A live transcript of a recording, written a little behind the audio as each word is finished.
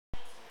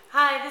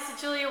Hi, this is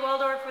Julia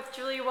Waldorf with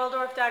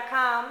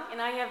JuliaWaldorf.com,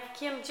 and I have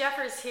Kim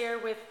Jeffers here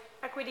with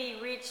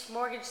Equity Reach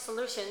Mortgage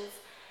Solutions,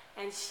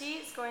 and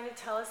she's going to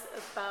tell us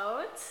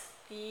about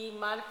the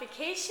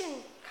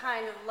modification,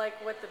 kind of like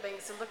what the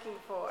banks are looking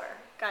for,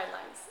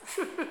 guidelines.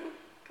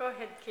 Go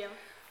ahead, Kim.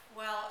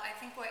 Well, I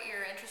think what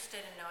you're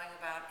interested in knowing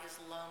about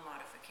is loan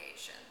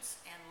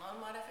modifications. And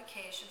loan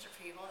modifications are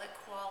for people that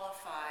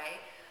qualify.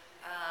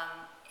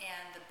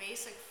 And the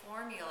basic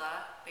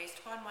formula,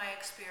 based upon my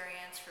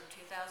experience from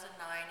 2009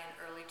 and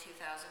early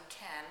 2010,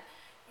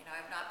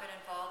 I've not been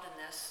involved in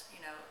this,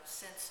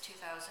 since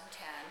 2010.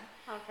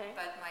 Okay.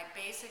 But my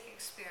basic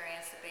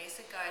experience, the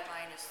basic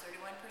guideline is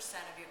 31%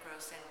 of your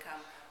gross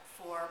income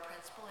for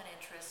principal and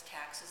interest,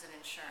 taxes, and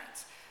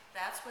insurance.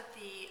 That's what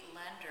the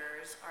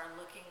lenders are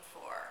looking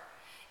for.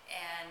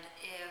 And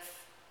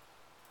if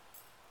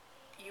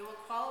you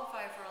will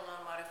qualify for a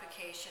loan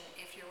modification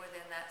if you're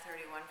within that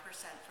 31%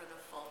 for the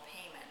full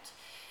payment.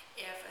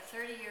 If a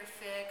 30-year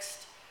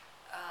fixed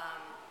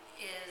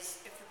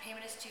if the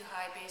payment is too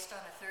high based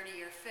on a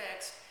 30-year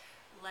fixed,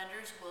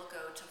 lenders will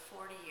go to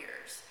 40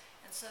 years.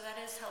 And so that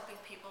is helping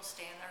people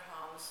stay in their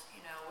homes,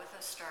 with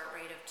a start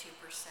rate of 2%,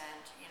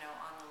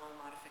 on the loan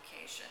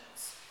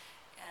modifications.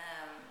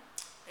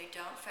 They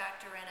don't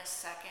factor in a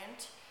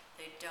second.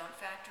 They don't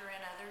factor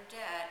in other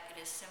debt. It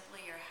is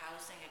simply your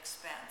housing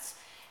expense.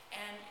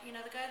 And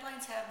the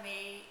guidelines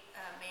may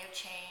have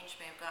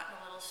changed, may have gotten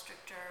a little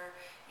stricter.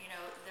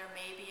 There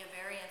may be a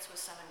variance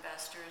with some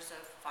investors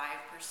of 5%.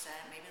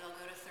 Maybe they'll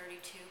go to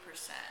 32%.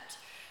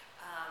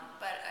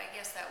 But I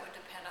guess that would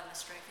depend on the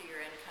strength of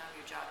your income,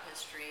 your job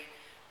history,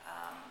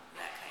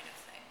 that kind of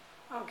thing.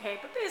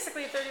 Okay, but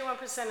basically 31%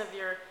 of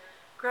your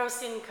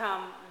gross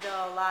income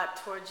they'll allot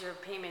towards your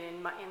payment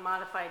and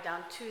modify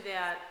down to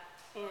that,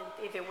 and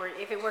if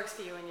it works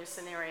for you in your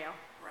scenario.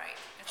 Right.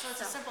 And so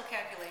it's a simple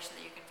calculation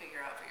that you can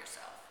figure out for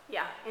yourself.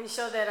 Yeah, and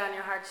show that on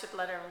your hardship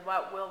letter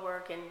what will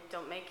work, and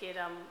don't make it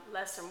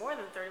less or more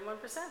than 31%.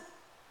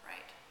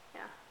 Right.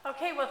 Yeah.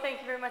 Okay, well, thank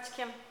you very much,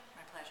 Kim.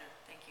 My pleasure.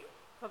 Thank you.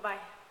 Bye-bye.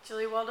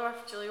 Julia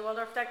Waldorf,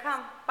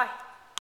 JuliaWaldorf.com. Bye.